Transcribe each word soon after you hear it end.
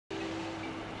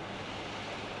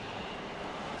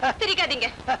சிரிக்காதீங்க.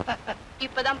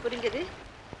 இப்பதான் புரிஞ்சது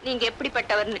நீங்க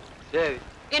எப்படிப்பட்டவர்னு. சரி,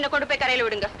 என்ன கொண்டு போய் கரையில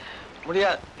விடுங்க.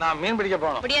 முடியாது, நான் மீன் பிடிக்க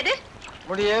போகணும். முடியாது?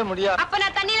 முடியாது. அப்ப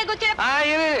நான் தண்ணியில குச்சி.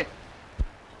 இரு,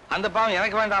 அந்த பாவம்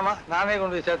எனக்கு வேண்டாமா, நானே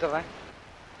கொண்டு போய் சேர்த்துறேன்.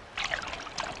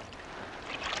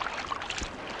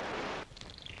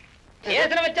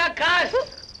 ஏதுல வச்சா காசு,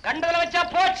 கண்டதுல வச்சா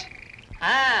போச்சு.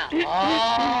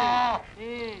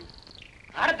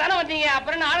 ஆடத்தானே வந்தீங்க,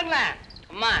 அப்புறம் ஆடுங்களேன்.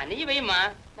 அம்மா நீ வையம்மா.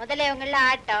 முதல்ல இவங்கள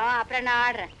ஆட்டம், அப்புறம் நான்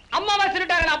ஆடுறேன். அம்மாவா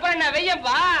சொல்லிட்டாங்க, அப்புறம் என்ன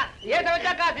வெய்யப்பா. ஏத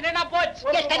வச்சா காசு இல்லைன்னா போச்சு.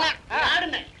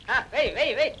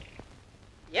 வெய்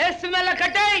ஏசு மேல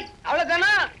கட்டை,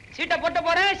 அவ்வளவுதானா? சீட்டை போட்டு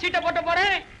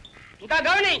போறேன். இந்த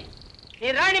கவனி, நீ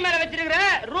ராணி மேல வச்சிருக்கிற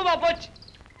ரூபா போச்சு.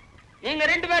 நீங்க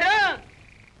 2 பேரும்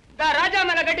இந்த ராஜா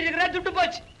மேல கட்டி இருக்கிற துட்டு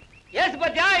போச்சு. ஏசு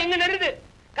பத்தியா இங்க நிறுது.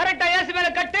 கரெக்டா ஏசு மேல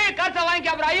கட்டு, காசை வாங்கி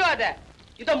அப்புறம் ஐயோ அத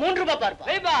இதோ 3 ரூபாய் பாருப்பா.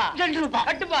 வைப்பா 2 ரூபாய்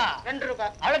கட்டுப்பா. 2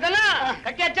 ரூபாய் அவ்வளவுதானா?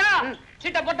 கட்டியாச்சா?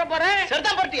 சீட்டை போட்ட போறேன்.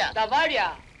 சரிதான் போட்டியா? வாடியா.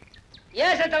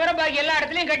 ஏச தவிர பாக்கி எல்லா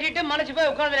இடத்துலயும் கட்டிட்டு மலைச்சு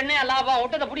போய் உட்கார்ந்து என்ன லாபம்?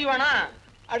 ஒட்டத்தை புடிவானா?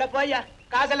 அட போய்யா,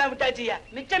 காசெல்லாம் விட்டாச்சியா.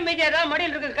 மிச்சம் மீதி ஏதாவது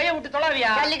மடியில் இருக்கு, கையை விட்டு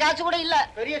தொலைவியா? கள்ளி காசு கூட இல்ல,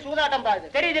 பெரிய சூதாட்டம் பாது.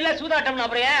 தெரியுது இல்ல சூதாட்டம்.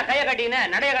 அப்புறம் ஏன் கையை கட்டின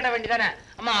நடைய கட்ட வேண்டியதானே?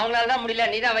 அம்மா அவங்களாலதான் முடியல,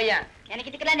 நீதான் வையா. எனக்கு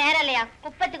இதுக்கெல்லாம் நேரம் இல்லையா?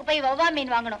 குப்பத்துக்கு போய் வவ்வா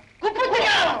மீன் வாங்கணும்.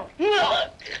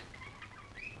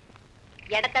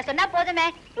 இடத்த சொன்னா போதுமே,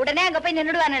 உடனே அங்க போய்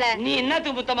நின்னுடுவானுல. நீ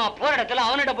என்னத்துக்கு முத்தமா போற இடத்துல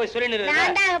அவனிட போய் சொல்லி நிறு.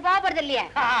 நான் தான் அங்க போறது இல்லையா?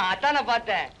 அதான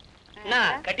பார்த்தேன். என்ன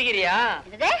கட்டிக்கிறியா?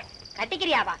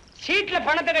 கட்டிக்கிறியாவா? சீட்ல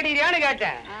பணத்தை கட்டிக்கிறியான்னு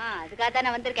கேட்டேன். அதுக்காக தானே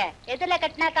வந்திருக்கேன். எதுல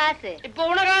கட்டினா காசு? இப்ப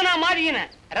உனக்கா நான்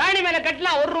மாறிக்கினேன். ராணி மேல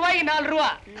கட்டினா 1 ரூபாய்க்கு 4 ரூபா.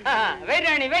 வெய்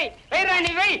ராணி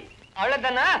வெய்.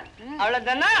 அவ்வளவுதானா?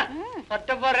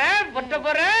 பொட்ட போறேன்.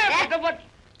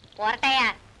 போறட்டையா,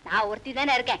 நான் ஒருத்தி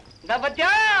தானே இருக்கேன். இந்த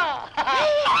பத்தியா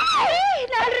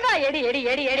 4 ரூபாய் எடி.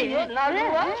 4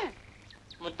 ரூபா.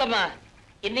 முத்தம்மா,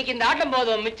 இன்னைக்கு இந்த ஆட்டம்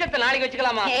போதும், மிச்சத்தை நாளைக்கு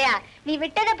வச்சுக்கலாமா? நீ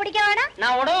விட்டதை பிடிக்க வேணாம்.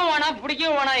 நான் உடவும் வேணாம்,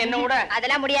 பிடிக்கவும் வேணாம். என்ன விட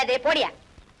அதெல்லாம் முடியாது, போடியா.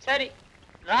 சரி,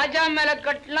 ராஜா மேல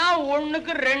கட்டினா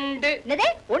 1க்கு 2.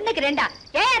 1க்கு 2?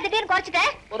 ஏன் திடீர்னு குறைச்சிட்ட?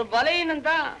 ஒரு பலையினம்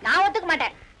தான். நான் ஒத்துக்க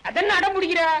மாட்டேன். அதென்ன அடம்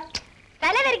பிடிக்கிற?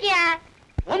 தலைவர் இருக்கியா?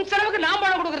 உன் செலவுக்கு நான்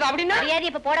பணம் கொடுக்குறது அப்படின்னா?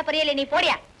 இப்ப போட புரியல, நீ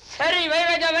போடியா. சரி வை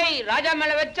ராஜா வை. ராஜா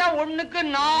மேல வச்சா 1க்கு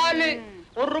 4.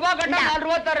 1 ரூபாய் கட்டா 4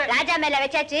 ரூபாய் தரேன். ராஜா மேல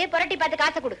வச்சாச்சு, புரட்டி பார்த்து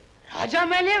காசை கொடு. ராஜா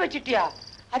மேலே வச்சிட்டியா?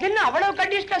 அது என்ன அவ்வளவு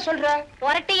கண்டிஷனா சொல்ற?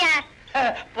 புரட்டியா?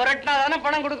 புரட்டினா தானே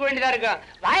பணம் கொடுக்க வேண்டியதா இருக்கும்.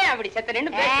 வாயா அப்படி செத்த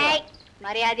நின்னு பேசு.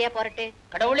 மரியாதையா புரட்டு.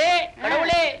 கடவுளே.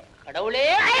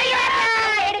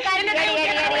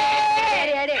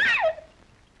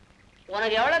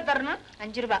 உனக்கு எவ்வளவு தரணும்?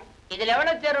 5 ரூபாய். இதுல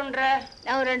எவ்வளவு தருன்ற?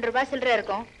 நான் ஒரு 2 ரூபாய் சில்லறை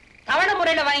இருக்கும். தவணை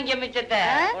முறையில வாங்கிக்க மிச்சத்தை.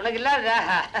 உனக்கு இல்லாத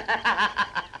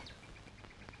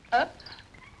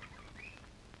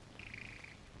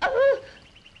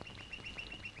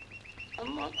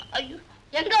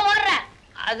எங்க ஓடுற?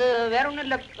 அது வேற ஒண்ணும்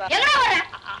இல்ல.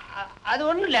 அது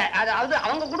ஒண்ணும் இல்ல. அது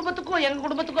அவங்க குடும்பத்துக்கும் எங்க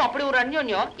குடும்பத்துக்கும் அப்படி ஒரு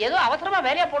அந்யோன்யம். ஏதோ அவசரமா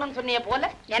வேலையா போகணும்னு சொன்னீங்க போல.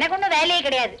 எனக்கு ஒண்ணும் வேலையே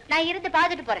கிடையாது, நான் இருந்து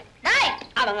பாத்துட்டு போறேன்.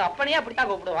 அவங்க அப்பனையே அப்படித்தான்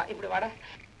கூப்பிடுவா. இப்படி வாடா.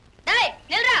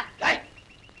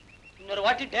 இன்னொரு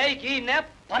வாட்டி டேய்க்கு என்ன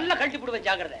பல்ல கழட்டி போடுவேன்,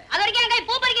 ஜாக்கிரதை. அது வரைக்கும் எங்க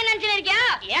பூ பறிக்க நினைச்சு இருக்கியா?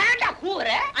 ஏன்டா கூவுற?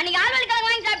 அன்னைக்கு ஆழ்வாள் கிழங்கு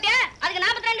வாங்கி சாப்பிட்டியா? அதுக்கு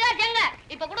 42 தான் செங்க.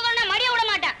 இப்ப குடுக்கணும்னா மடிய விட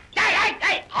மாட்டேன்.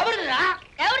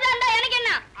 அவருதா இருந்தா எனக்கு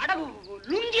என்ன? அட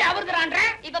லுங்கி அவருதான்ற.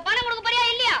 இப்ப பணம் கொடுக்க போறியா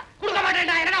இல்லையா? கொடுக்க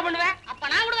மாட்டேன்டா. என்னடா பண்ணுவேன்? அப்ப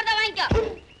நான் கொடுக்கறத வாங்கிக்கோ.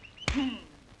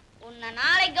 உன்னை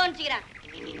நாளைக்கு கவனிச்சுக்கிறேன்.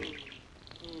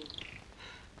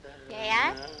 ஏயா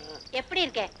எப்படி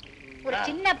இருக்க? ஒரு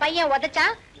சின்ன பையன் உதைச்சா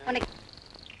உனக்கு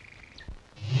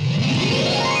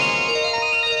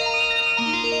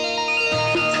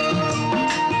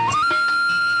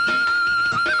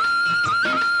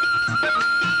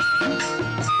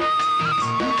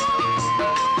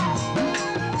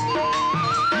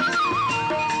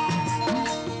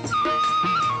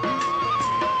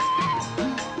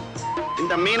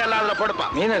மீனெல்லாம் அதுல போடுப்பா.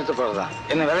 மீன் எடுத்து போறதா?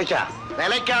 என்ன விலைக்கா?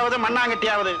 விலைக்காவது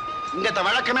மண்ணாங்கட்டியாவது இங்கத்த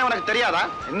வழக்கமே உனக்கு தெரியாதா?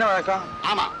 என்ன வழக்கம்?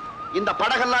 ஆமா, இந்த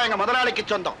படகெல்லாம் எங்க முதலாளிக்கு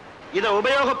சொந்தம். இதை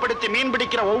உபயோகப்படுத்தி மீன்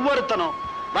பிடிக்கிற ஒவ்வொருத்தனும்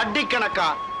வட்டி கணக்கா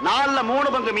 4ல்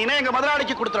 3 பங்கு மீனை எங்க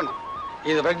முதலாளிக்கு கொடுத்துடணும்.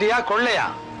 இது வட்டியா கொள்ளையா?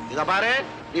 இத பாரு,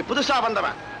 நீ புதுசா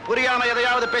வந்தவன், புரியாம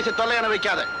எதையாவது பேசி தொல்லையான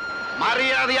வைக்காத.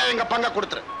 மரியாதையா எங்க பங்க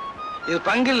கொடுத்துரு. இது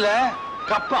பங்கு இல்ல,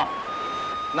 கப்பம்.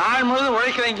 நாள் முழுவதும்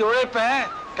உழைக்கிறேன், இங்க உழைப்பேன்,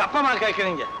 கப்பமா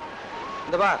கேட்கிறீங்க.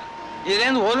 இந்த பார், இதுல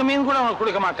இருந்து ஒரு மீன் கூட உங்களுக்கு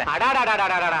கொடுக்க மாட்டேன்.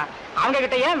 அவங்க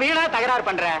கிட்ட ஏன் வீணா தகராறு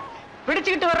பண்ற?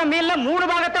 பிடிச்சுக்கிட்டு வர்ற மீன்ல 3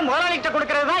 பாகத்தை முதலாளிகிட்ட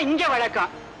கொடுக்கறது தான் இங்க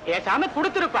வழக்கம். ஏசாம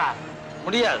கொடுத்துருப்பா.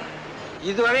 முடியாது.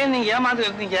 இதுவரையும் நீங்க ஏமாந்து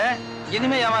இருந்தீங்க,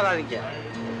 இனிமே ஏமாறாதீங்க.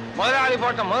 முதலாளி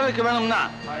போட்ட முதலுக்கு வேணும்னா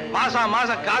மாசம்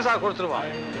மாசம் காசா கொடுத்துருவோம்.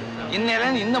 இன்னையில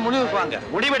இருந்து இந்த முடிவுக்கு வாங்க.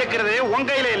 முடிவெடுக்கிறது உன்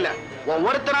கையில இல்ல,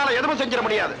 ஒருத்தனால எதுவும் செஞ்சிட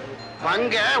முடியாது.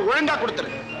 பங்க ஒழுங்கா கொடுத்துரு.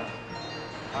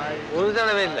 ஒரு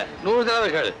தடவை இல்ல 100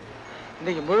 தடவைகள்.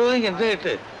 இன்னைக்கு முழுவதும்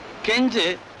எந்திரிட்டு கெஞ்சு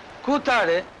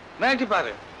கூத்தாடு மிரட்டி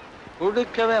பாரு,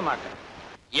 கொடுக்கவே மாட்டேன்.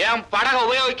 என் படகை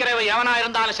உபயோகிக்கிறவ எவனா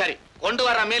இருந்தாலும் சரி, கொண்டு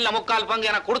வர்ற மீன்ல 3/4 பங்கு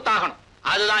எனக்கு கொடுத்தாகணும்.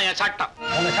 அதுதான் என் சட்டம்.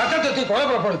 அந்த சட்டத்தை கொலை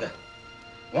போடுங்க.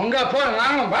 உங்க போல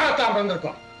நாங்களும் வாழத்தான்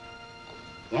பிறந்திருக்கோம்.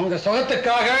 உங்க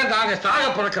சுகத்துக்காக நாங்க சாக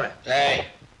பிறக்கிறேன்.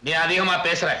 நீ அதிகமா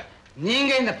பேசுற.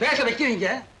 நீங்க இந்த பேச வைக்கிறீங்க,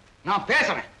 நான்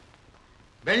பேசுறேன்.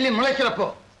 வெள்ளி முளைக்கிறப்போ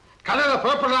கடலை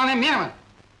புறப்படுறானே மீனவன்,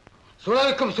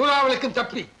 சுழலுக்கும் சூறாவளிக்கும்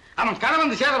தப்பி அவன் கடை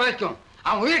வந்து சேர வரைக்கும்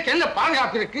அவன் உயிருக்கு என்ன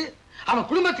பாதுகாப்பு இருக்கு, அவன்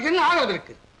குடும்பத்துக்கு என்ன ஆதரவு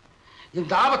இருக்கு?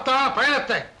 இந்த ஆபத்தான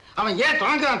பயணத்தை அவன் ஏன்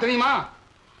தொடங்குறான் தெரியுமா?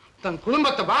 தன்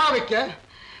குடும்பத்தை வாழ வைக்க,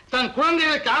 தன்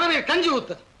குழந்தைகளுக்கு அளவில் கஞ்சி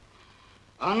ஊத்த.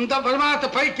 அந்த வருமானத்தை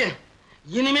பறிக்க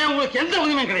இனிமே உங்களுக்கு எந்த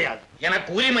உரிமையும் கிடையாது. எனக்கு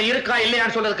உரிமை இருக்கா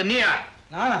இல்லையான்னு சொல்றதுக்கு நீ யார்?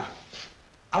 நானா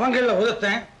அவங்கள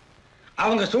உதத்தேன்,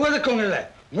 அவங்க சுகதுக்கவங்கள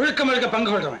முழுக்க முழுக்க பங்கு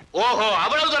கொள்றவன். ஓஹோ,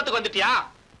 அவ்வளவு தூரத்துக்கு வந்துட்டியா?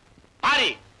 பாரி,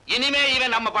 இனிமே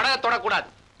இவன் நம்ம படகை தொடக்கூடாது.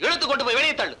 இழுத்து கொண்டு போய்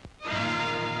வெளியே தள்ளு.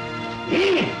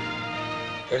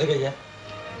 எடுக்கையா,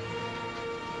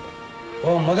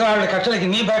 ஓ முதலாளி கட்டளைக்கு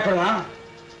நீ பயப்படலாம்,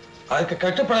 அதுக்கு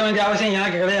கட்டுப்பட வேண்டிய அவசியம்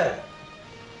எனக்கு கிடையாது.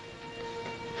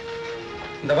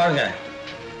 இந்த பாருங்க,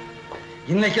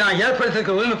 இன்னைக்கு நான்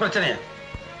ஏற்படுத்திருக்க உரிமை பிரச்சனையை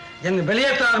என்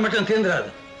வெளியேற்றால் மட்டும் தீர்ந்துடாது.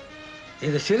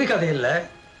 இது சிறுகதை இல்ல,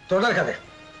 தொடர் கதை.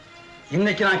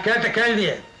 இன்னைக்கு நான் கேட்ட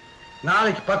கேள்வியை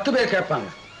நாளைக்கு 10 பேர் கேட்பாங்க.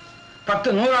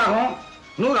 10 100 ஆகும்,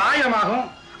 100 1000 ஆகும்,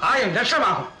 1000 லட்சம்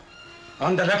ஆகும்.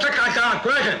 அந்த லட்சக்கணக்கான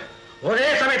குறைகள் ஒரே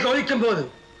சமயத்தில் ஒழிக்கும் போது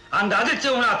அந்த அதிர்ச்சி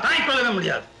உங்களால் தாங்கிக் கொள்ளவே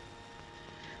முடியாது.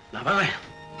 நான் வரேன்.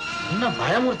 இன்னும்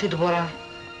பயமுறுத்திட்டு போறான்.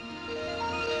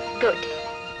 குட்,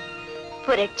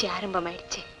 புரட்சி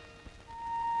ஆரம்பமாயிடுச்சு.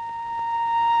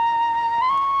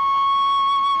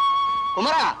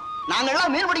 குமரா,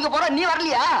 நாங்கெல்லாம் மீன் பிடிக்க போறோம், நீ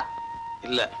வரலையா?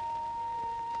 இல்ல,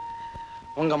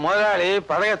 உங்க முதலாளி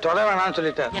படகை தொட வேணாம்னு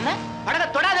சொல்லிட்டார். என்ன படகை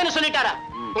தொடாதேன்னு சொல்லிட்டாரா?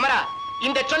 குமரா,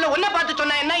 இந்த சொல்ல உன்னை பார்த்து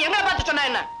சொன்னா என்ன, எங்களை பார்த்து சொன்னா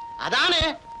என்ன? அதானே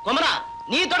குமரா,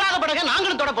 நீ தொடாத படகை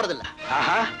நாங்களும் தொட போறது இல்ல.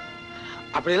 ஆஹா,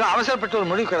 அப்படிலாம் அவசரப்பட்டு ஒரு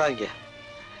முடிவு கிடையாதுங்க.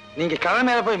 நீங்க கடல்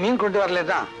மேல போய் மீன் கொண்டு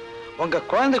வரலதான் உங்க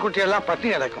குழந்தை குட்டியெல்லாம்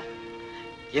பட்டினி கிடக்கும்.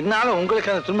 என்னால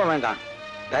உங்களுக்கு அந்த துன்பம் வேண்டாம்.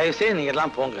 தயவுசெய்து நீங்க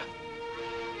எல்லாம் போங்க.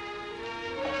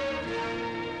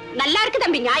 நல்லா இருக்கு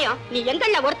தம்பி நியாயம். நீ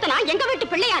எங்கள்ல ஒருத்தனா, எங்க வீட்டு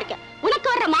பிள்ளையா இருக்க. உனக்கு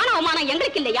வர்ற மானவமானம்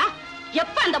எங்களுக்கு இல்லையா?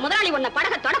 எப்ப அந்த முதலாளி உன்னை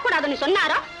படக தொடக்கூடாதுன்னு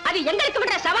சொன்னாரோ அது எங்களுக்கு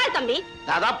விடுற சவால் தம்பி.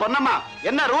 அதான் பொன்னம்மா,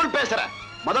 என்ன ரூல் பேசுற?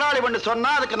 முதலாளி ஒண்ணு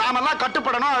சொன்னா அதுக்கு நாமெல்லாம்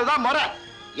கட்டுப்படணும், அதுதான் முறை.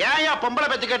 ஏன் பொம்பளை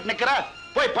பத்தி கேட்டு நிக்கிற?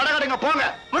 போய் படகடுங்க போங்க.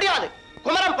 முடியாது.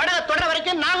 குமரன் படகை தொடர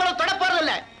வரைக்கும் நாங்களும் தொட போறது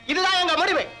இல்ல. இதுதான் எங்க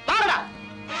முடிவு. வாங்கடா.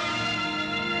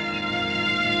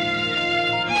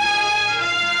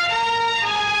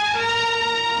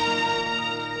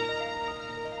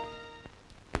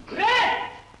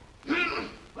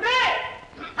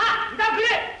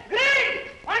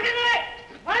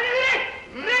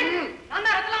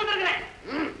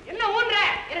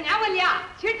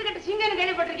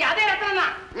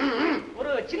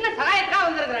 ஒரு சின்ன சகாயத்துக்காக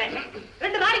வந்திருக்கிறேன்.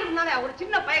 2 நாளைக்கு முன்னால ஒரு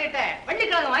சின்ன பையன்கிட்ட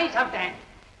வள்ளிக்கிழங்கு வாங்கி சாப்பிட்டேன்.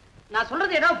 நான்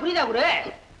சொல்றது ஏதாவது புரியுதா குரு?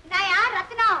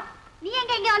 ரத்னம், நீ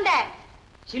எங்க இங்க வந்த?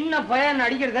 சின்ன பையன்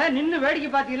அடிக்கிறத நின்னு வேடிக்கை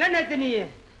பாத்தீங்களா? நேத்து நீ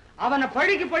அவனை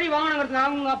பழிக்கு பழி வாங்கணுங்கிறது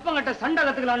அவங்க அப்பங்கிட்ட சண்டை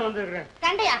கத்துக்கலான்னு வந்திருக்கிறேன்.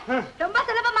 சண்டையா? ரொம்ப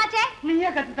சுலபமாச்சே.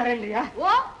 நீயே கத்து தரேன்றியா? ஓ,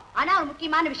 ஆனா ஒரு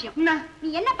முக்கியமான விஷயம். என்ன?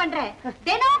 நீ என்ன பண்ற?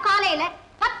 தினம் காலையில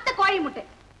 10 கோழி முட்டை,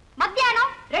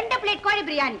 மத்தியானம் 2 பிளேட் கோழி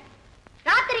பிரியாணி,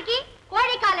 ராத்திரிக்கு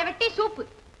கோழி காலை வெட்டி சூப்பு.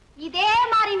 இதே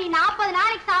மாதிரி நீ 40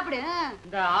 நாளைக்கு சாப்பிடு.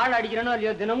 இந்த ஆள் அடிக்கிறனோ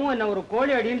இல்லையோ, தினமும் என்ன ஒரு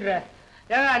கோழி அடின்ற.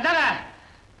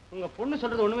 உங்க பொண்ணு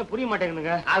சொல்றது ஒண்ணுமே புரிய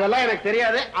மாட்டேங்குதுங்க. அதெல்லாம் எனக்கு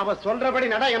தெரியாது. அவ சொல்றபடி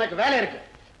நட, எனக்கு வேலை இருக்கு.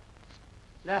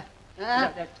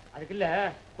 அதுக்கு இல்ல,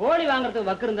 கோழி வாங்குறதுக்கு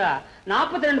வக்கு இருந்தா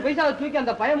 42 பைசாவை தூக்கி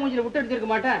அந்த பய மூஞ்சில விட்டு எடுத்திருக்க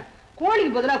மாட்டேன்.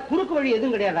 கோழிக்கு பதிலா குறுக்கு வழி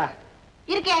எதுவும் கிடையாதா?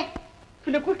 இருக்கே.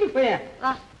 இந்த குட்டி பையன்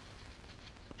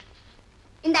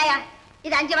இந்தாயா,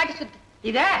 இது 5 வாட்டி சுத்து.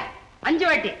 இத 5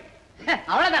 வாட்டி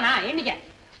அவ்வளவுதானா? எண்ணிக்க.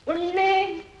 1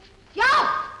 யோ,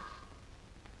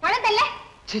 குழந்தை இல்ல?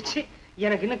 சிச்சி,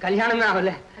 எனக்கு இன்னும் கல்யாணமே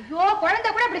ஆகல. ஐயோ, குழந்தை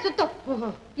கூட இப்படி சுத்தும்.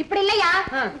 இப்படி இல்லையா,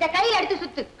 இந்த கையில எடுத்து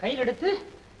சுத்து. கையில எடுத்து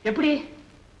எப்படி?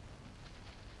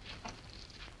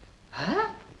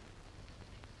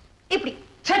 இப்படி.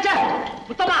 சச்சா,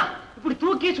 முத்தம்மா, இப்படி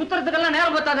தூக்கி சுத்துறதுக்கெல்லாம்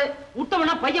நேரம் பார்த்தாது.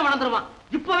 விட்டவனா பையன் வளர்ந்துருவான்.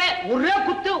 இப்பவே ஒரே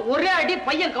குத்து ஒரே அடி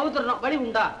பையன் கவுத்துறணும். வழி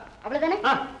உண்டா? அவ்வளவுதானே?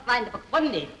 வா இந்த பக்கம்.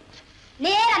 வந்து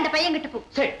நேர அந்த பையன் கிட்ட போ.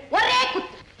 சரி. ஒரே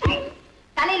குத்து,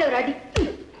 தலையில ஒரு அடி.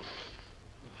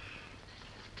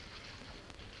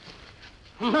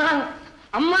 அம்மா,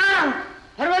 அம்மா,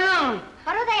 பர்வதம்.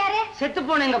 பர்வதம் யாரு? செத்து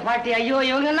போன எங்க பாட்டி. ஐயோ,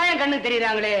 இவங்க எல்லாம் என் கண்ணுக்கு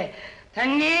தெரியுறாங்களே.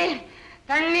 தண்ணி,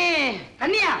 தண்ணி.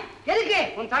 தண்ணியா? எதுக்கு?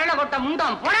 உன் தலையில கொட்ட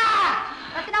முண்டம் போடா.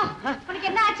 ரத்னம், உனக்கு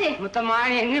என்ன ஆச்சு? முத்தம்மா,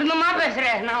 எங்க இருந்துமா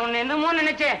பேசுறேன்? நான் உன்னை என்னமோ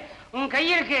நினைச்சேன். உன் கை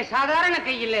இருக்கு, சாதாரண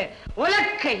கை இல்ல,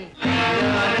 உலக்கை.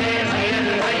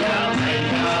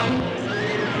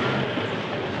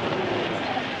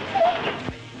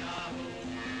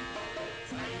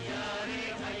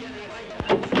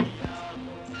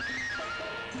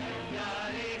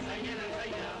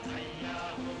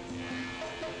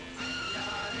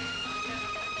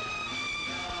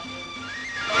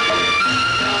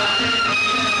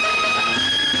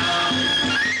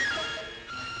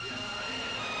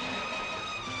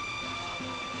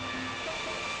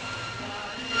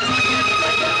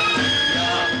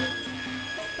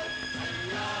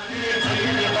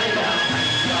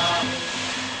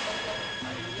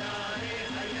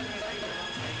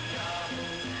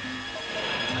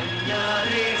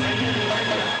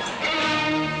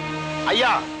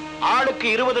 ஐயா, ஆளுக்கு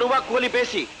 20 ரூபாய் கூலி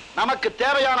பேசி நமக்கு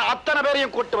தேவையான அத்தனை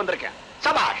பேரையும் கூட்டு வந்திருக்கேன்.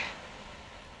 சபாஷ்.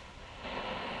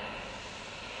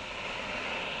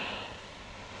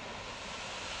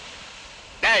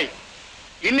 டேய்,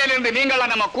 இன்னிலிருந்து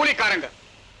நீங்கள் நம்ம கூலிக்காரங்க.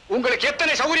 உங்களுக்கு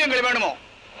எத்தனை சௌகரியங்கள் வேணுமோ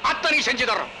அத்தனை செஞ்சு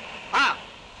தர்றோம்.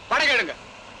 படகெடுங்க.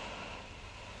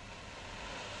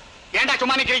 ஏண்டா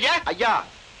சும்மா நிக்கிறீங்க? ஐயா,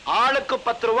 ஆளுக்கு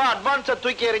 10 ரூபாய் அட்வான்ஸ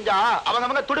தூக்கி எறிஞ்சா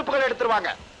அவங்க துடுப்புகள்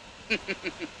எடுத்துருவாங்க.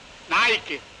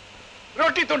 நாய்க்கு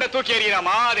ரொட்டி துண்டை தூக்கி எறிகிற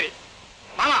மாதிரி.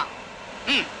 மாமா,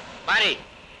 பாரு,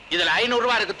 இதுல 500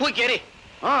 ரூபாய் இருக்கு, தூக்கி எறி.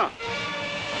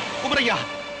 குமரையா,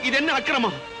 இது என்ன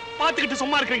அக்கிரமம்? பாத்துக்கிட்டு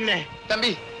சும்மா இருக்கிறீங்களே.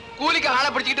 தம்பி, கூலிக்கு ஆளை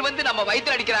பிடிச்சிக்கிட்டு வந்து நம்ம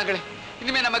வயித்துல அடிக்கிறாங்களே,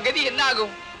 இனிமே நம்ம கதி என்ன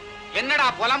ஆகும்? என்னடா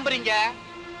புலம்புறீங்க?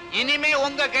 இனிமே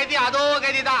உங்க கதி அதோ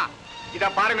கதிதான்.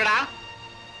 இத பாருங்கடா,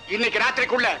 இன்னைக்கு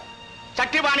ராத்திரிக்குள்ள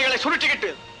சட்டிபாணிகளை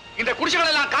சுருட்டிக்கிட்டு இந்த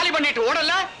குடிசைகள் எல்லாம் காலி பண்ணிட்டு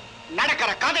ஓடல,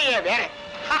 நடக்கிற கதையே வேற.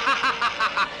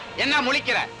 என்ன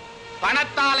முழிக்கிற?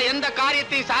 பணத்தால எந்த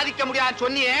காரியத்தையும் சாதிக்க முடியாது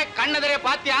சொன்னியே, கண்ணெதிரே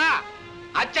பாத்தியா?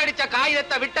 அச்சடிச்ச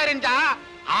காகிதத்தை விட்டறிஞ்சா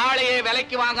ஆளையே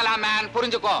விலைக்கு வாங்கலாமே,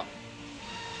 புரிஞ்சுக்கோ.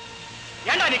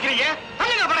 ஏண்டா நிக்கிறீங்க?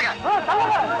 தள்ளுங்க படக.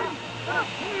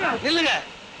 நில்லுங்க,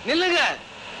 நில்லுங்க.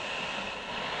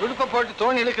 துடுப்ப போட்டு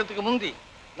தோணி இழுக்கிறதுக்கு முந்தி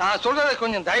நான் சொல்றதை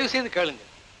கொஞ்சம் தயவு செய்து கேளுங்க.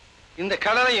 இந்த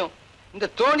கடலையும் இந்த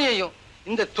தோணியையும்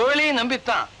இந்த தொழிலையும்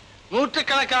நம்பித்தான்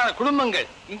நூற்றுக்கணக்கான குடும்பங்கள்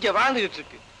இங்க வாழ்ந்துகிட்டு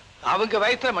இருக்கு. அவங்க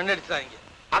வயிற்றுல மண்ணடிச்சாங்க.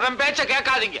 அவன் பேச்ச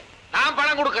கேட்காதீங்க. நான்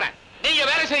பணம் கொடுக்கறேன், நீங்க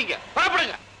வேலை செய்யுங்க,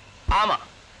 புறப்படுங்க. ஆமா,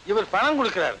 இவர் பணம்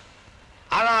கொடுக்கிறாரு.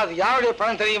 ஆனா அது யாருடைய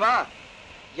பணம் தெரியுமா?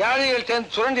 ஏழைகள்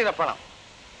சேர்ந்து சுரண்டின பணம்,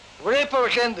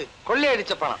 உழைப்பவர் சேர்ந்து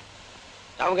கொள்ளையடிச்ச பணம்.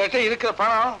 அவங்க கிட்ட இருக்கிற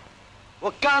பணம்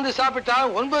உட்கார்ந்து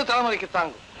சாப்பிட்டாலும் 9 தலைமுறைக்கு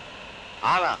தாங்கும்.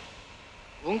 ஆனா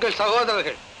உங்கள்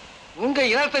சகோதரர்கள், உங்க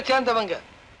இனத்தை சேர்ந்தவங்க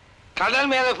கடல்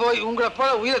மேல போய் உங்களை போல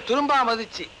உயிரை துரும்பா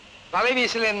மதிச்சு வலை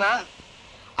வீசலன்னா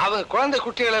அவங்க குழந்தை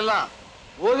குட்டிகள் எல்லாம்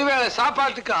ஒருவேளை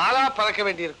சாப்பாட்டுக்கு ஆளா பறக்க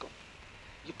வேண்டியிருக்கும்.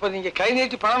 இப்ப நீங்க கை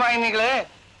நீட்டி பணம் வாங்கினீங்களே,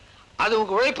 அது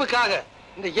உங்க உழைப்புக்காக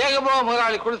இந்த ஏகபோக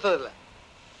முதலாளி கொடுத்ததில்லை.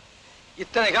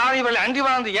 இத்தனை காரியங்களை அண்டி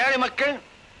வாழ்ந்த ஏழை மக்கள்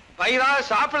வயிறாக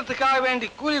சாப்பிடறதுக்காக வேண்டி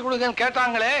கூலி கொடுங்கன்னு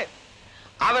கேட்டாங்களே,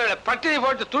 அவர்களை பட்டினி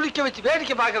போட்டு துடிக்க வச்சு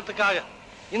வேடிக்கை பார்க்கறதுக்காக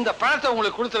இந்த பணத்தை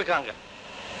உங்களுக்கு கொடுத்துருக்காங்க.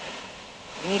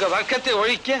 உங்க வர்க்கத்தை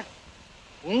ஒழிக்க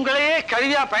உங்களையே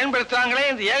கருவியா பயன்படுத்துறாங்களே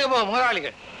இந்த ஏகபோக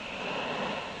முதலாளிகள்.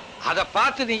 அதை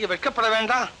பார்த்து நீங்க வெட்கப்பட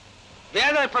வேண்டாம்,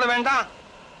 வேதனைப்பட வேண்டாம்.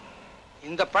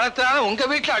 இந்த பணத்தினால உங்க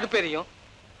வீட்டுல அடுப்பெரியும்.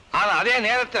 ஆனா அதே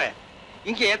நேரத்துல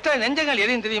இங்க எத்தனை நெஞ்சங்கள்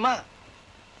எரியும் தெரியுமா?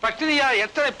 பட்டினியா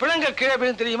எத்தனை பிணங்கள் கீழே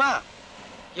விழும் தெரியுமா?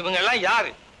 இவங்க எல்லாம்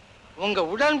யாரு? உங்க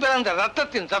உடன் பிறந்த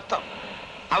ரத்தத்தின் ரத்தம்.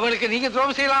 அவங்களுக்கு நீங்க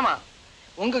துரோகம் செய்யலாமா?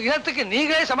 உங்க இனத்துக்கு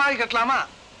நீங்களே சமாளி கட்டலாமா?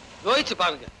 யோசிச்சு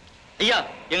பாருங்க. ஐயா,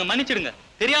 எங்க மன்னிச்சிடுங்க.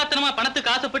 தெரியாத்தனமா பணத்துக்கு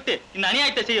ஆசைப்பட்டு இந்த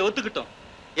அநியாயத்தை செய்ய ஒத்துக்கிட்டோம்.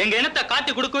 எங்க இனத்தை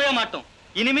காட்டி கொடுக்கவே மாட்டோம்.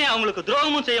 இனிமே அவங்களுக்கு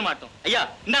துரோகமும் செய்ய மாட்டோம். ஐயா,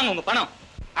 இந்தாங்க உங்க பணம்.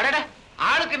 அடட,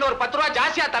 ஆளுக்கு இன்னொரு 10 ரூபாய்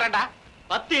ஜாஸ்தியா தரேன்டா.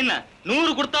 10 என்ன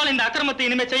 100 கொடுத்தாலும் இந்த அக்கிரமத்தை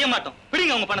இனிமே செய்ய மாட்டோம்.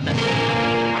 பிடிங்க உங்க பணத்தை.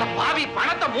 அட பாவி,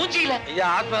 பணத்தை மூஞ்சியில. ஐயா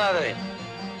ஆத்மநாதரே,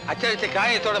 அச்சடிச்ச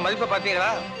காயத்தோட மதிப்பை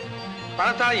பார்த்தீங்களா?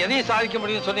 பணத்தால் எதையும் சாதிக்க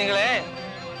முடியும்னு சொன்னீங்களே,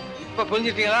 இப்ப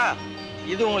புரிஞ்சுட்டீங்களா?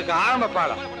 இது உங்களுக்கு ஆரம்ப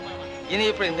பாடம். இனி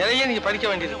இப்படி நிறைய நீங்க படிக்க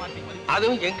வேண்டியிருக்கு.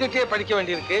 அதுவும் எங்கிட்டே படிக்க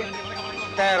வேண்டியிருக்கு.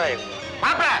 தயாராயிருக்கு.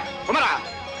 மாப்பிள குமரா,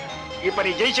 இப்ப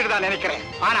நீ ஜெயிச்சுட்டு தான் நினைக்கிறேன்.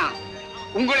 ஆனா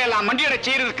உங்களை எல்லாம் மண்டியட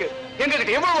செய்யறதுக்கு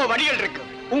எங்ககிட்ட எவ்வளவு வழிகள் இருக்கு.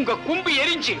 உங்க கும்பி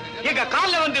எரிஞ்சு எங்க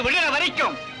காலில் வந்து விழுற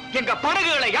வரைக்கும் எங்க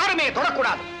படகுகளை யாருமே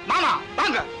தொடக்கூடாது. மாமா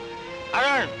வாங்க.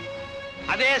 அருண்,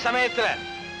 அதே சமயத்துல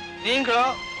நீங்களோ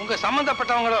உங்க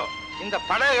சம்பந்தப்பட்டவங்களோ இந்த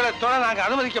படகுகளை தொட நாங்க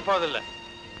அனுமதிக்க போவதில்லை.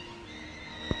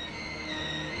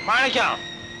 மாணிக்கம்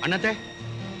அண்ணாத்தே,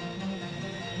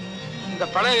 இந்த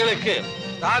படகுகளுக்கு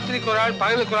ராத்திரிக்கு ஒரு ஆள்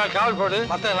பகலுக்கு ஒரு ஆள் காவல் போடு.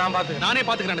 மத்த நான் பாத்துக்கிறேன். நானே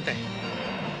பாத்துக்கிறேன் அண்ணாத்தே.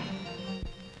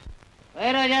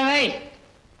 வைரோஜாவை,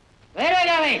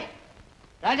 வைரோஜாவை,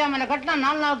 ராஜா மேல கட்டினா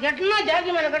 4 நாள் கட்டினா,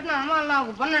 ஜாக்கி மேல கட்டினா 4 நாள்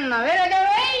 12 வேற.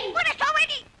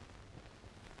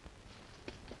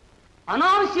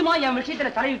 அனாவசியமா என் விஷயத்துல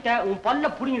தலையிட்ட உன் பல்ல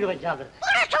புடிங்கிடு வச்சாங்க.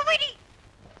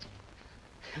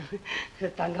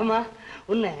 தங்கம்மா,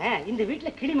 உன்னை இந்த வீட்டுல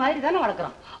கிளி மாதிரி தானே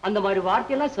வளர்க்குறோம். அந்த மாதிரி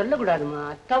வார்த்தையெல்லாம் சொல்லக்கூடாதுமா,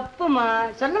 தப்புமா.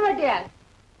 சொல்ல மாட்டியா?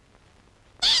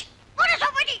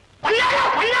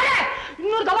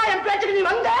 இன்னொரு தவா என் பேச்சுக்கு நீ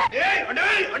வந்த.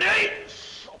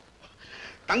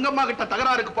 தங்கம்மா கிட்ட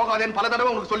தகராறுக்கு போகாதேன்னு பல தடவை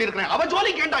உங்களுக்கு சொல்லி இருக்கிறேன். அவ ஜோலி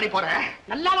கேண்டா நீ போற.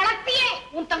 நல்லா வளர்த்தியே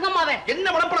உன் தங்கம்மாவே. என்ன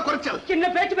வளர்ப்பட குறைச்சல்? என்ன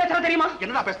பேச்சு பேசுற தெரியுமா?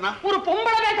 என்னடா பேசுனா? ஒரு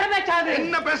பொம்பளை பேசுற பேச்சாது.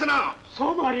 என்ன பேசுனா?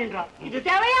 சோமாரின்றா. இது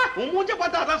தேவையா? உன் மூஞ்ச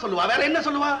பார்த்தா அதான் சொல்லுவா, வேற என்ன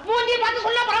சொல்லுவா? மூஞ்சி பார்த்து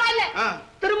சொல்ல பரவாயில்ல,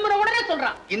 திரும்புற உடனே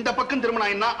சொல்றா. இந்த பக்கம் திரும்பினா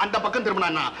என்ன, அந்த பக்கம்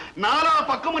திரும்பினா என்ன, நாலா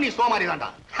பக்கமும் நீ சோமாரி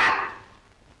தான்டா.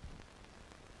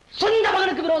 சொந்த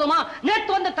மகனுக்கு விரோதமா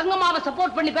நேத்து வந்த தங்கம்மாவை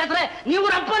சப்போர்ட் பண்ணி பேசுற நீ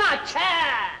ஒரு அப்பனா?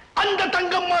 அந்த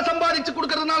தங்கம்மா சம்பாதிச்சு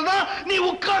கொடுக்கறதுனால தான் நீ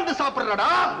உட்கார்ந்து சாப்பிடுறடா.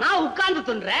 நான் உட்கார்ந்து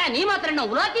தின்றேன், நீ மாத்திரம் என்ன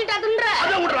உலாத்திட்டா தின்ற?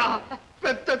 அத விடுறா.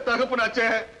 பெத்த தகப்பனாச்சே,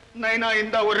 நைனா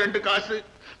இந்த ஒரு 2 காசு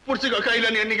புடிச்சுக்க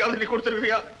கையில, நீ என்னைக்காவது நீ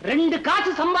கொடுத்துருக்கியா? 2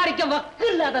 காசு சம்பாதிக்க வக்கு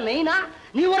இல்லாத நைனா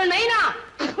நீ ஒரு நைனா.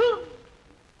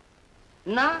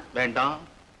 என்ன வேண்டாம்,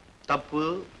 தப்பு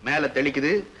மேல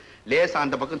தெளிக்குது, லேசா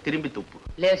அந்த பக்கம் திரும்பி துப்பு.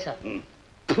 லேசா?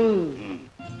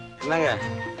 என்னங்க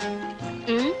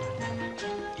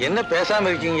என்ன பேசாம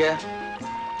இருக்கீங்க?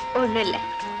 ஒண்ணும் இல்ல,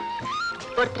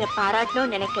 ஒருத்தரை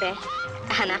பாராட்டணும்னு நினைக்கிறேன்,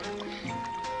 ஆனா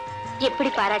எப்படி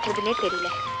பாராட்டுறதுன்னே தெரியல.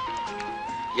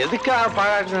 எதுக்காக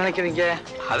பாராட்டு நினைக்கிறீங்க?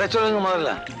 அதை சொல்லுங்க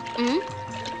முதல்ல.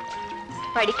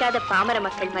 படிக்காத பாமர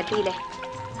மக்கள் மத்தியில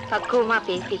பக்குவமா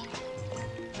பேசி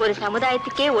ஒரு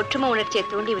சமுதாயத்துக்கே ஒற்றுமை உணர்ச்சியை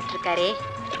தூண்டி விட்டுருக்காரே,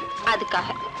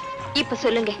 அதுக்காக. இப்ப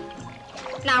சொல்லுங்க,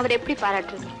 நான் அவரை எப்படி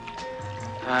பாராட்டுறது?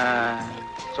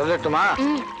 சொல்லட்டுமா?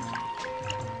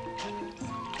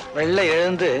 வெள்ள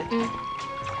எழுந்து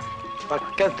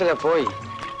பக்கத்துல போய்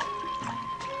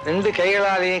 2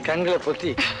 கைகளாலையும் கண்களை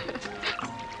பொத்தி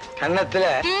கன்னத்துல.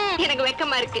 எனக்கு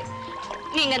வெக்கமா இருக்கு,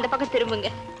 நீங்க அந்த பக்கம்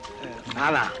திரும்புங்க.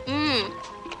 நானா?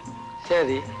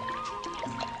 சரி,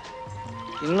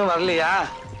 இன்னும் வரலையா?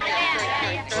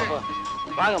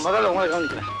 வாங்க, முதல்ல உங்களை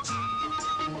கவனிக்கிறேன்.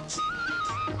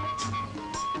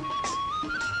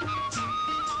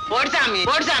 போடுசாமி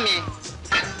போடுசாமி.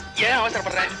 ஏன்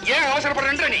அவசரப்படுற? ஏன்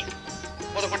அவசரப்படுறன்ற நீ?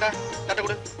 போத கொண்டா, தட்ட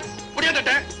கொடு. குடியா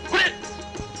தட்ட குடு.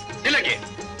 இல்லங்க,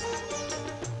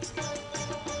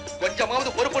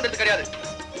 கொஞ்சமாவது பொறுப்புன்றது கிடையாது.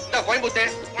 இந்த கோயம்புத்தே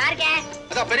யாருக்கே?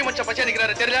 அதான் பெரிய மச்ச பச்சை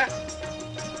நிக்கிறாரு தெரியல.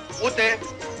 ஊத்து,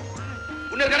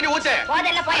 உன்னர் கரண்டி ஊத்து.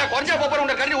 போதல்ல போய். கொஞ்சம் போற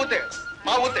உன்னர் கரண்டி ஊத்து.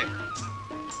 மா ஊத்து.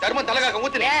 தர்மம் தலகாக்க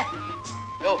ஊத்துனே.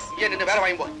 யோ, இங்க நின்னு வேற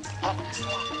வாங்கி போ.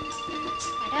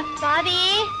 அட பாவி.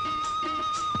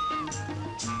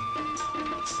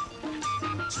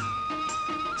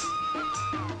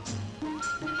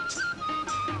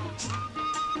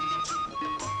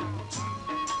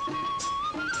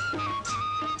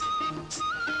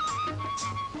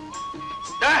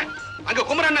 அங்க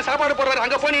குமரன் சாப்பாடு போடுறாரு,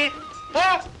 அங்க போனி போ.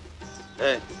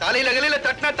 தலையில கலையில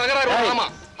தட்டினா தகராறு. ஆமா.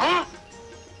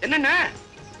 என்னென்ன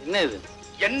என்ன இது?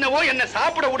 என்னவோ என்ன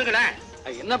சாப்பிட விடுங்களேன்.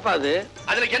 என்னப்பா அது?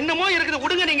 அதுல என்னமோ இருக்குது,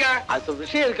 விடுங்க நீங்க. அது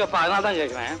விஷயம் இருக்கப்பா, அதனால தான்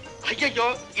கேக்குறேன். ஐயோ,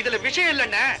 இதுல விஷயம்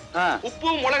இல்லன்னு. உப்பு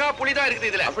மிளகா புளி தான்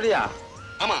இருக்குது இதுல. அப்படியா?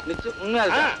 ஆமா. உண்மையா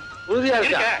இருக்கா? உறுதியா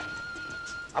இருக்கா?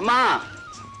 அம்மா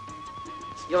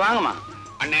இங்க வாங்கம்மா.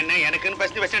 அண்ணன் என்ன எனக்குன்னு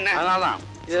பசி வச்ச என்ன? அதனாலதான்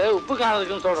இது உப்பு காரம்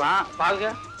இருக்குன்னு சொல்றான், பாருங்க.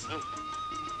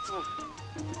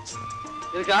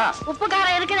 இருக்கா? உப்பு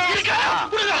காரம்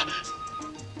இருக்குதா?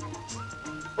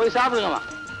 போய் சாப்பிடுங்கம்மா.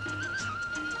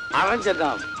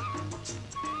 ஆரம்பிச்சிட்டான்.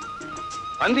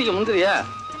 பந்திக்கு முந்திரியா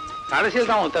கடைசியில்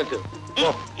தான் உன் தட்டு.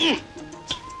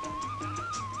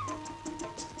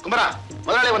 குமரா,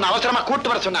 முதலாளி ஒன்னு அவசரமா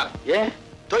கூட்டு வர சொன்னார். ஏன்?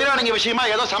 தொழிலாளிங்க விஷயமா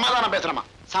ஏதோ சமாதானம் பேசுறமா.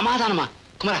 சமாதானமா?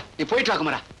 குமரா, நீ போயிட்டு வா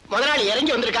குமரா. முதலாளி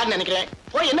இறங்கி வந்திருக்காருன்னு நினைக்கிறேன்.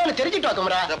 போய் என்னன்னு தெரிஞ்சுட்டு வா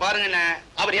குமரா. அத பாருங்க என்ன,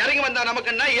 அவர் இறங்கி வந்தா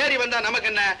நமக்கு என்ன, ஏறி வந்தா நமக்கு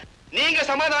என்ன. நீங்க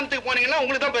சமாதானத்துக்கு போனீங்கன்னா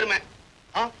உங்களுக்கு தான் பெருமை.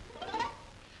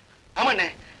 ஆமாண்ணே,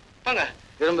 வாங்க.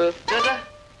 திரும்ப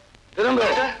திரும்ப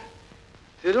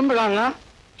திரும்பலாம்னா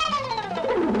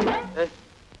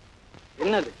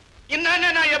என்னது?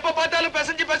 என்ன நான் எப்ப பார்த்தாலும்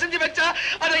பசஞ்சு பசஞ்சு வச்சா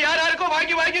அதை யாருக்கும்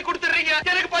வாங்கி வாங்கி கொடுத்துறீங்க.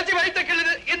 எனக்கு பசி வயித்த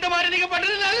கிள்ளுது. இந்த மாதிரி நீங்க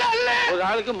பண்றது நல்லா இல்ல. ஒரு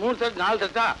ஆளுக்கு 3 தட்டு 4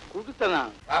 தட்டா கொடுத்தனா?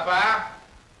 பாப்பா,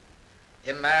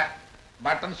 என்ன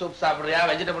மட்டன் சூப் சாப்பிடுறியா,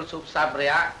 வெஜிடபிள் சூப்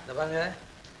சாப்பிடுறியா? இந்த பாருங்க,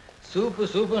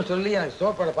 சூப்புன்னு சொல்லி எனக்கு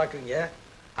சோப்பாட பாக்குறீங்க,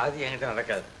 அது என்கிட்ட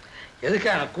நடக்காது.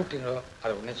 எதுக்காக எனக்கு கூப்பிட்டீங்களோ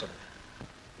அதை உடனே சொல்லுங்க.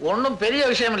 ஒன்னும் பெரிய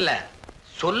விஷயம் இல்ல,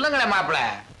 சொல்லுங்களேன் மாப்பிள.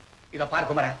 இத பார்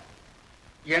குமரன்,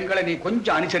 எங்களை நீ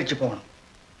கொஞ்சம் அனுசரிச்சு போகணும்.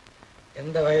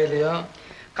 எந்த வகையிலையும்?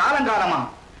 காலங்காலமா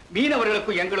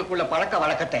மீனவர்களுக்கும் எங்களுக்குள்ள பழக்க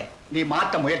வழக்கத்தை நீ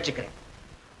மாத்த முயற்சிக்கிற.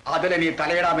 அதுல நீ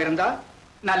தலையிடாம இருந்தா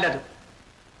நல்லது.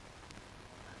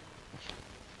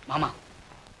 மாமா,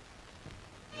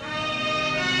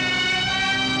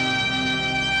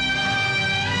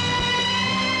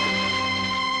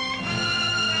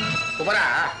 குமரா,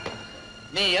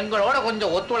 நீ எங்களோட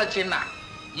கொஞ்சம் ஒத்துழைச்சின்னா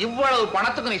இவ்வளவு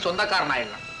பணத்துக்கு நீ சொந்தக்காரன்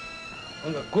ஆயிடலாம்.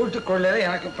 உங்க கூட்டு கொள்ளையில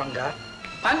எனக்கு பங்கா?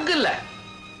 பங்கு இல்ல.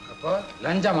 அப்போ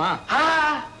லஞ்சமா?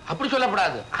 அப்படி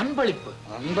சொல்லக்கூடாது, அன்பளிப்பு.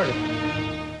 அன்பளிப்பு?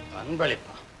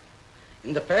 அன்பளிப்பா?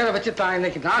 இந்த பெயரை வச்சு தான்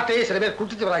இன்னைக்கு நாட்டையே சில பேர்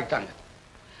குடிச்சு வராக்கிட்டாங்க.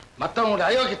 மற்றவங்களுடைய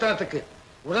அயோக்கியத்தனத்துக்கு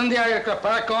உடந்தையாக இருக்கிற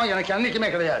பழக்கம் எனக்கு அன்னைக்குமே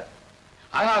கிடையாது.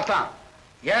 அதனால தான்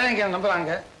ஏழைங்க என்ன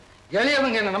நம்புறாங்க,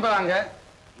 எளியவங்க என்ன நம்புறாங்க,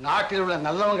 நாட்டில் உள்ள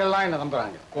நல்லவங்க எல்லாம் என்ன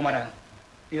நம்புறாங்க. குமரா,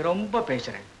 நீ ரொம்ப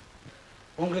பேசுற.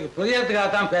 உங்களுக்கு புரியறதுக்காக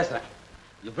தான் பேசுறேன்.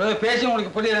 இவ்வளவு பேசி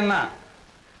உங்களுக்கு புரியலன்னா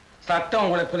சட்டம்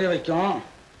உங்களை புரிய வைக்கும்.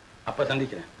 அப்ப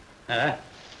சந்திக்கிறேன்.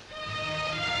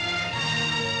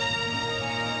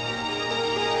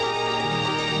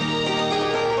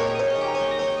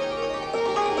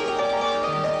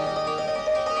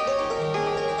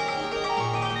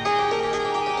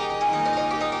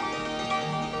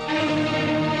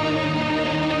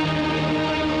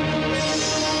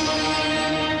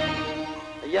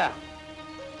 ஐயா,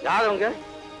 யார் அவங்க?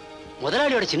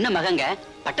 முதலாளியோட சின்ன மகங்க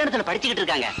பட்டணத்துல படிச்சுக்கிட்டு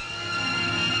இருக்காங்க.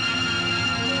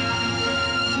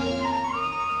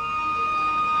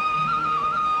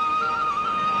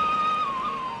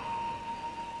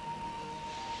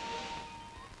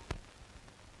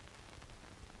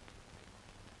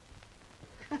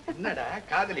 என்னடா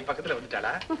காதலி பக்கத்துல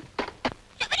வந்துட்டாளா?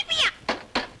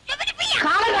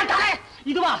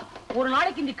 இதுவா ஒரு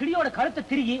நாளைக்கு இந்த கிளியோட கழுத்தை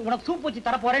திருகி உனக்கு சூப் வச்சு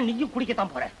தர போறேன், நீயும்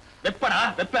குடிக்கத்தான் போற. வெப்படா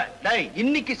வெப்ப. டேய்,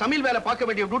 இன்னைக்கு சமையல் வேலை பார்க்க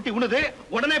வேண்டிய டியூட்டி உனது.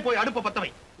 உடனே போய் அடுப்ப பத்த வை.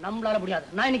 நம்மளால முடியாது.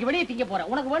 நான் இன்னைக்கு வெளியே திங்க போறேன்.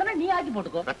 உனக்கு வேணும்னா நீ ஆக்கி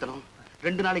போட்டுக்கோ. ரத்தனம்,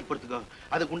 2 நாளைக்கு பொறுத்துக்கோ.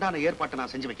 அதுக்கு உண்டான ஏற்பாட்டை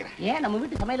நான் செஞ்சு வைக்கிறேன். ஏன் நம்ம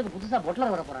வீட்டு சமையலுக்கு புதுசா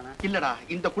பொட்டலர் வர போறானா? இல்லடா,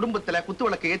 இந்த குடும்பத்துல குத்து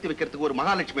விளக்கு ஏத்தி வைக்கிறதுக்கு ஒரு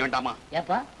மகாலட்சுமி வேண்டாமா?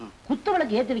 ஏப்பா, குத்து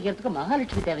விளக்கு ஏத்தி வைக்கிறதுக்கு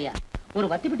மகாலட்சுமி தேவையா? ஒரு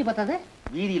வத்தி பெட்டி பத்தாது?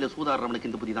 வீதியில சூதாடுறவனுக்கு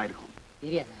இந்த புத்தி தான் இருக்கும்.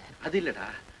 தெரியாது. அது இல்லடா,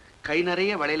 கை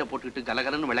நிறைய வளையல போட்டுக்கிட்டு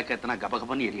கலகலன்னு விளக்கேத்தனா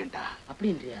கபகபன்னு எரியண்டா.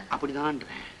 அப்படின்றியா? அப்படிதான்.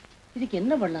 இதுக்கு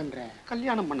என்ன பண்ணலான்ற?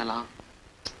 கல்யாணம் பண்ணலாம்.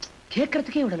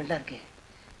 கேட்கறதுக்கே இவ்வளவு நல்லா இருக்கு.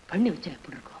 பண்ணி வச்சா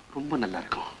எப்படி இருக்கும்? ரொம்ப நல்லா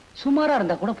இருக்கும். சுமாரா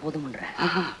இருந்தா கூட போதும்ன்ற.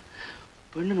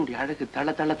 பெண்ணுடைய அழகு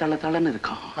தள தள தள தளன்னு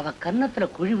இருக்கும். அவ கன்னத்துல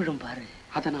குழி விழும் பாரு.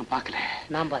 அத நான் பாக்கல.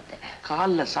 நான் பார்த்தேன்.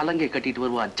 கால்ல சலங்கை கட்டிட்டு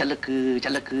வருவா, ஜலக்கு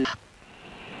ஜலக்கு.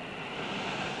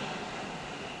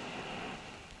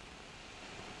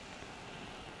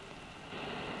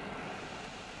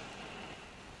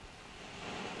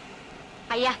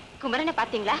 ஐயா, குமரனை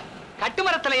பாத்தீங்களா?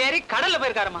 கட்டுமரத்துல ஏறி கடல்ல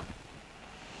போயிருக்காருமா.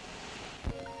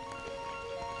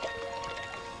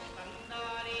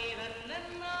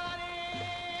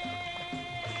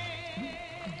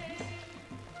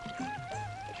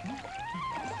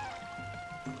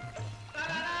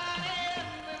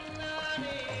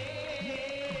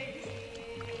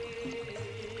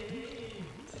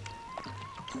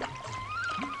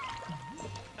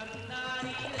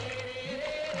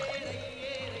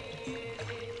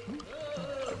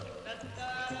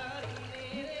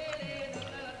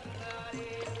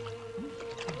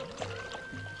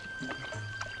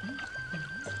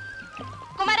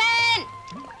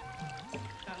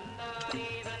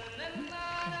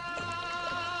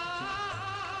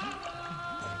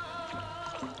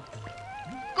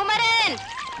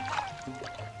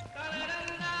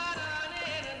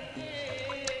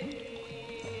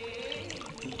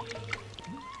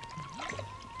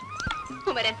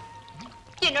 குமரன்,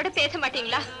 என்னோட பேச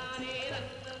மாட்டீங்களா?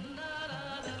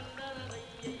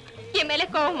 என் மேல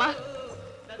கோவமா?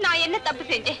 நான் என்ன தப்பு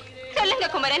செஞ்சேன் சொல்லுங்க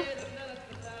குமரன்.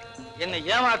 என்னை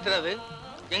ஏமாத்துறது,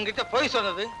 என்கிட்ட போய்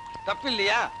சொன்னது தப்பு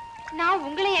இல்லையா? நான்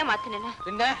உங்களை ஏமாத்தினா?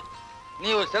 பின்ன நீ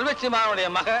ஒரு செல்வச்சிமானுடைய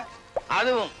மக,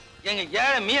 அதுவும் எங்க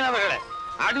ஏழை மீனவர்களை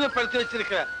அடிமைப்படுத்தி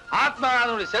வச்சிருக்கிற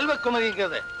ஆத்மாவுடைய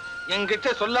செல்வக்குமரிங்கிறத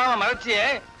என்கிட்ட சொல்லாம மறைச்சியே,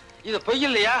 இது பொய்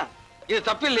இல்லையா? இது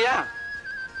தப்பு இல்லையா?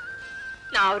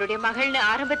 நான் அவருடைய மகள்னு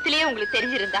ஆரம்பத்திலேயே உங்களுக்கு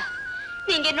தெரிஞ்சிருந்தா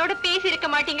நீங்க என்னோட பேசி இருக்க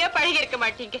மாட்டீங்க, பழகி இருக்க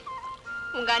மாட்டீங்க.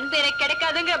 உங்க அன்பு எனக்கு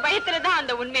கிடைக்காதுங்கிற பயத்துலதான்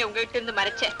அந்த உண்மையை உங்ககிட்ட இருந்து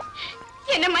மறைச்சேன்.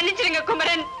 என்ன மன்னிச்சிருங்க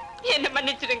குமரன், என்ன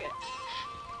மன்னிச்சிருங்க.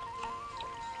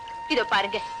 இதோ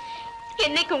பாருங்க,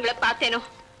 என்னைக்கு உங்களை பார்த்தேனோ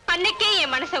அன்னைக்கே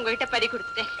என் மனசை உங்ககிட்ட பறி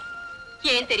கொடுத்துட்டேன்.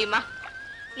 ஏன் தெரியுமா?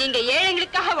 நீங்க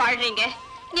ஏழைங்களுக்காக வாழ்றீங்க,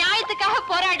 நியாயத்துக்காக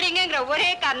போராடுறீங்கிற ஒரே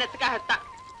காரணத்துக்காகத்தான்.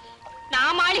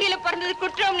 நான் மாளிகையில பிறந்தது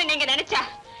குற்றம்னு நீங்க நினைச்சா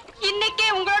இன்னைக்கே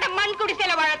உங்களோட மண்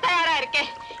குடிசையில வாழ தயாரா இருக்கேன்.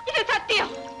 இது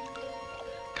சத்தியம்.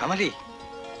 கமலி,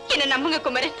 என்ன நம்புங்க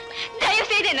குமரன், தயவு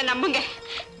செய்து என்ன நம்புங்க.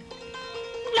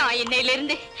 நான்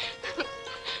இன்னையிலிருந்து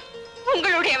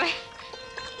உங்களுடையவன்.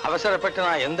 அவசரப்பட்டு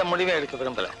நான் எந்த முடிவும் எடுக்க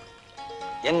விரும்பல.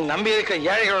 என் நம்பி இருக்கிற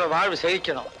ஏழைகளோட வாழ்வு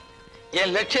செழிக்கணும்,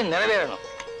 என் லட்சியம் நிறைவேறணும்.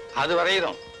 அது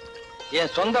வரையிலும்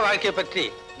என் சொந்த வாழ்க்கையை பற்றி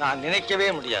நான் நினைக்கவே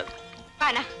முடியாது.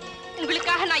 ஆனா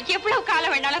உங்களுக்காக நான் எவ்வளவு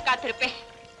காலம் வேணாலும் காத்திருப்பேன்.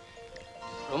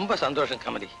 ரொம்ப சந்தோஷம்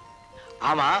கமலி.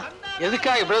 ஆமா,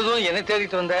 எதுக்காக இவ்வளவு தூரம் என்ன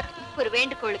தேடிட்டு வந்த? ஒரு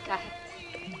வேண்டுகோளுக்காக.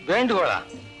 வேண்டுகோளா?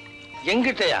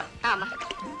 எங்கிட்டயா? ஆமா,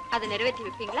 அதை நிறைவேற்றி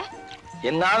வைப்பீங்களா?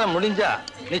 என்னால முடிஞ்சா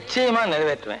நிச்சயமா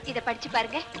நிறைவேற்றுவேன். இத படிச்சு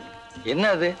பாருங்க. என்ன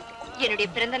அது? என்னுடைய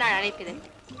பிறந்த நாள் அழைப்பிதழ்.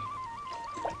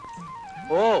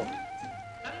 ஓ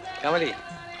கமலி,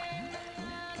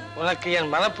 உனக்கு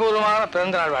என் மனப்பூர்வமான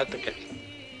பிறந்த நாள் வாழ்த்துக்கள்.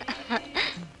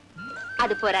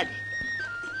 அது போராது.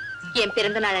 என்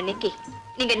பிறந்த நாள் அன்னைக்கு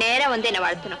நீங்க நேரா வந்து என்ன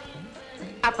வாழ்த்தணும்.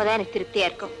 அப்பதான் எனக்கு திருப்தியா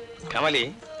இருக்கும். கமலி,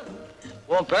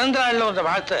 உன் பிறந்த நாள்ல உன்ற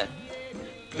வாழ்த்த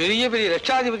பெரிய பெரிய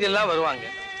லட்சாதிபதி எல்லாம் வருவாங்க.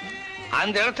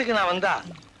 அந்த இடத்துக்கு நான் வந்தா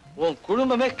உன்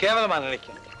குடும்பமே கேவலமா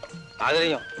நினைக்கும்.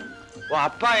 அதுலயும் உன்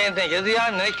அப்பா என்ன எதையா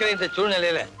நினைக்கிற இந்த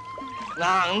சூழ்நிலையில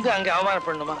நான் வந்து அங்க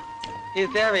அவமானப்படணுமா? இது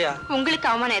தேவையா? உங்களுக்கு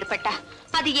அவமானம் ஏற்பட்டா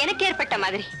அது எனக்கு ஏற்பட்ட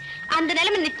மாதிரி. அந்த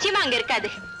நிலைமை நிச்சயமா அங்க இருக்காது.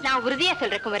 நான் உறுதியா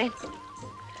சொல்றேன் குமரன்.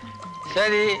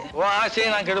 சரி, உன் ஆசையை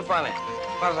நான் கெடுப்பானே.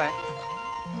 வர்றேன்.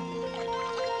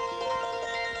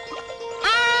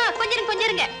 கொஞ்சம்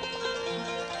இருங்க.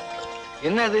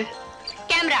 என்னது?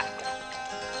 கேமரா.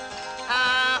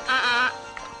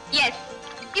 எஸ்,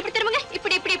 இப்படி திரும்புங்க.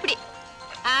 இப்படி இப்படி இப்படி.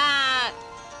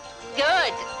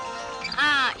 குட்.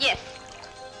 எஸ்.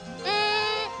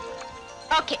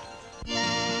 ஓகே.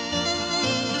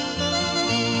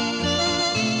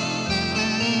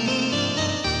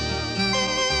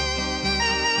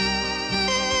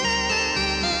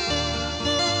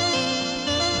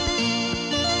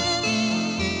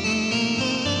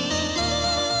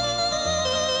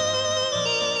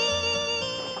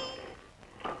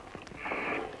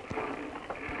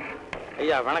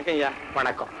 ஐயா வணக்கம். ஐயா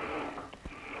வணக்கம்.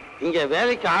 இங்க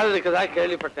வேலைக்கு ஆள் இருக்குதா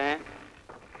கேள்விப்பட்டேன்.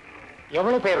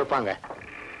 எவ்வளவு பேர் இருப்பாங்க?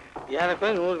 எனக்கு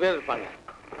 100 பேர் இருப்பாங்க.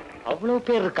 அவ்வளவு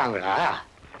பேர் இருக்காங்களா?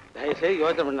 தயவுசெய்து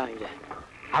யோசனை பண்ணாங்க.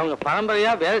 அவங்க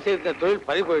பரம்பரையா வேலை செய்த தொழில்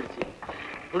பறி போயிடுச்சு.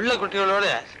 உள்ள குட்டிகளோட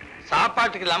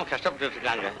சாப்பாட்டுக்கு இல்லாம கஷ்டப்பட்டு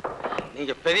இருக்காங்க.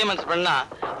 நீங்க பெரிய மனசு பண்ணா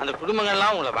அந்த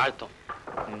குடும்பங்கள்லாம் உங்களை வாழ்த்தும்.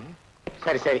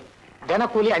 சரி சரி,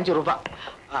 தினக்கூலி 5 ரூபாய்.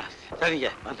 சரிங்க,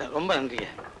 ரொம்ப நன்றிங்க.